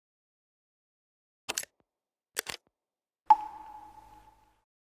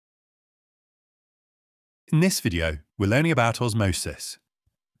In this video, we're learning about osmosis.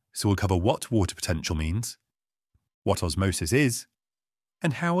 So we'll cover what water potential means, what osmosis is,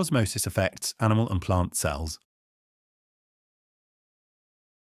 and how osmosis affects animal and plant cells.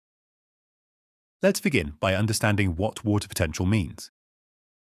 Let's begin by understanding what water potential means.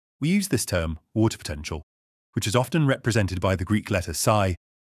 We use this term, water potential, which is often represented by the Greek letter psi,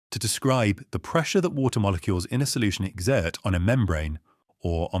 to describe the pressure that water molecules in a solution exert on a membrane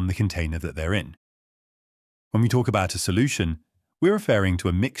or on the container that they're in. When we talk about a solution, we're referring to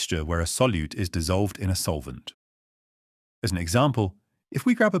a mixture where a solute is dissolved in a solvent. As an example, if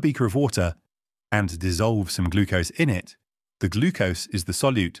we grab a beaker of water and dissolve some glucose in it, the glucose is the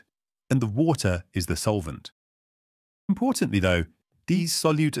solute and the water is the solvent. Importantly though, these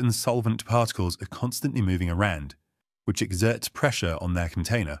solute and solvent particles are constantly moving around, which exerts pressure on their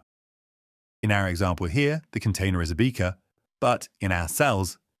container. In our example here, the container is a beaker, but in our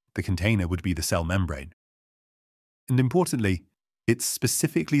cells, the container would be the cell membrane. And importantly, it's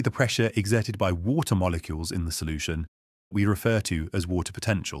specifically the pressure exerted by water molecules in the solution we refer to as water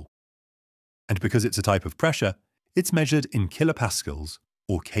potential. And because it's a type of pressure, it's measured in kilopascals,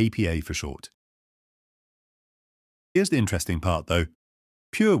 or kPa for short. Here's the interesting part though.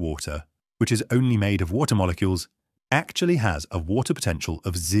 Pure water, which is only made of water molecules, actually has a water potential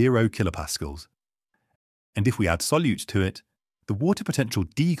of 0 kilopascals. And if we add solute to it, the water potential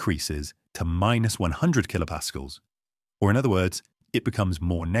decreases to minus 100 kilopascals. Or in other words, it becomes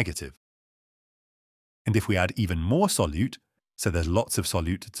more negative. And if we add even more solute, so there's lots of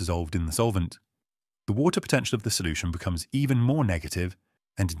solute dissolved in the solvent, the water potential of the solution becomes even more negative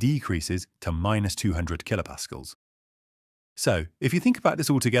and decreases to minus 200 kilopascals. So, if you think about this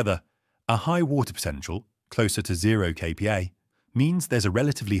all together, a high water potential, closer to 0 kPa, means there's a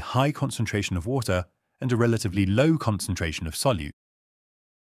relatively high concentration of water and a relatively low concentration of solute.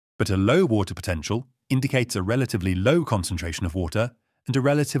 But a low water potential indicates a relatively low concentration of water and a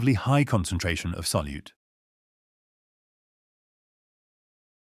relatively high concentration of solute.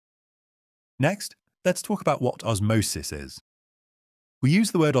 Next, let's talk about what osmosis is. We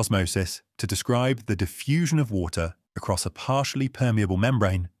use the word osmosis to describe the diffusion of water across a partially permeable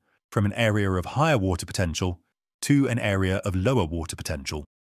membrane from an area of higher water potential to an area of lower water potential.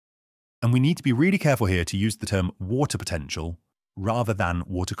 And we need to be really careful here to use the term water potential rather than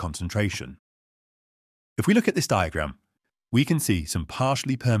water concentration. If we look at this diagram, we can see some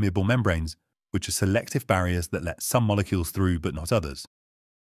partially permeable membranes, which are selective barriers that let some molecules through but not others.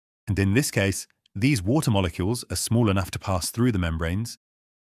 And in this case, these water molecules are small enough to pass through the membranes,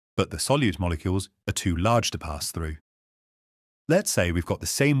 but the solute molecules are too large to pass through. Let's say we've got the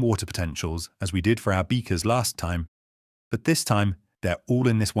same water potentials as we did for our beakers last time, but this time they're all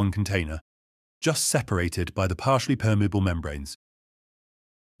in this one container, just separated by the partially permeable membranes.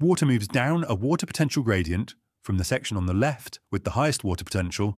 Water moves down a water potential gradient from the section on the left with the highest water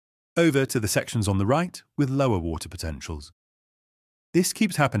potential over to the sections on the right with lower water potentials. This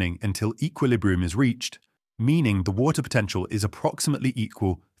keeps happening until equilibrium is reached, meaning the water potential is approximately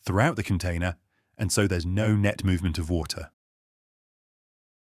equal throughout the container, and so there's no net movement of water.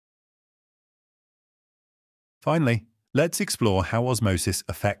 Finally, let's explore how osmosis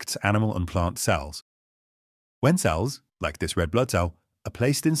affects animal and plant cells. When cells, like this red blood cell, are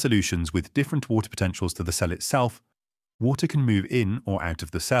placed in solutions with different water potentials to the cell itself, water can move in or out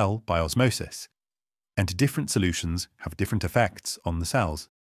of the cell by osmosis, and different solutions have different effects on the cells.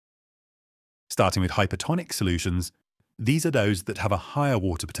 Starting with hypertonic solutions, these are those that have a higher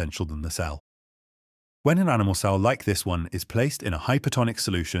water potential than the cell. When an animal cell like this one is placed in a hypertonic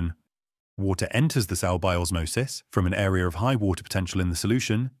solution, water enters the cell by osmosis from an area of high water potential in the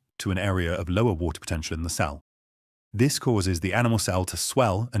solution to an area of lower water potential in the cell. This causes the animal cell to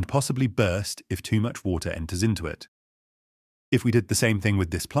swell and possibly burst if too much water enters into it. If we did the same thing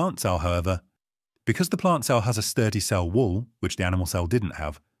with this plant cell, however, because the plant cell has a sturdy cell wall, which the animal cell didn't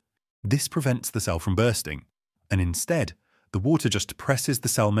have, this prevents the cell from bursting, and instead, the water just presses the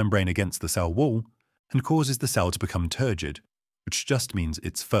cell membrane against the cell wall and causes the cell to become turgid, which just means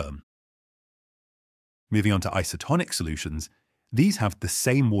it's firm. Moving on to isotonic solutions, these have the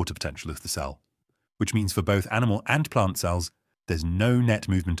same water potential as the cell, which means for both animal and plant cells, there's no net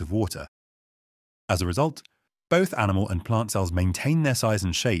movement of water. As a result, both animal and plant cells maintain their size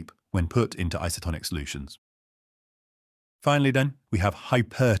and shape when put into isotonic solutions. Finally then, we have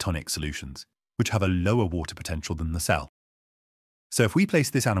hypertonic solutions, which have a lower water potential than the cell. So if we place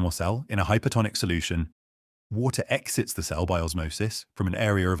this animal cell in a hypertonic solution, water exits the cell by osmosis from an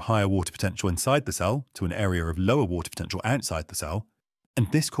area of higher water potential inside the cell to an area of lower water potential outside the cell,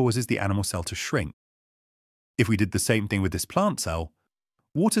 and this causes the animal cell to shrink. If we did the same thing with this plant cell,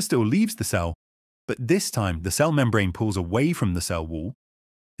 water still leaves the cell, But this time, the cell membrane pulls away from the cell wall,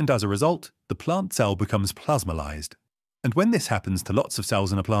 and as a result, the plant cell becomes plasmolyzed. And when this happens to lots of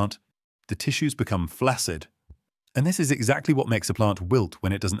cells in a plant, the tissues become flaccid. And this is exactly what makes a plant wilt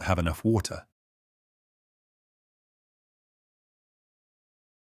when it doesn't have enough water.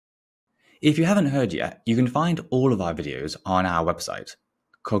 If you haven't heard yet, you can find all of our videos on our website,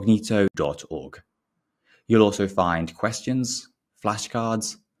 cognito.org. You'll also find questions,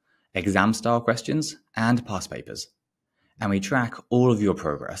 flashcards, exam-style questions, and past papers. And we track all of your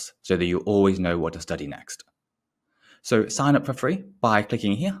progress so that you always know what to study next. So sign up for free by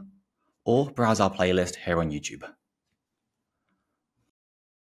clicking here, or browse our playlist here on YouTube.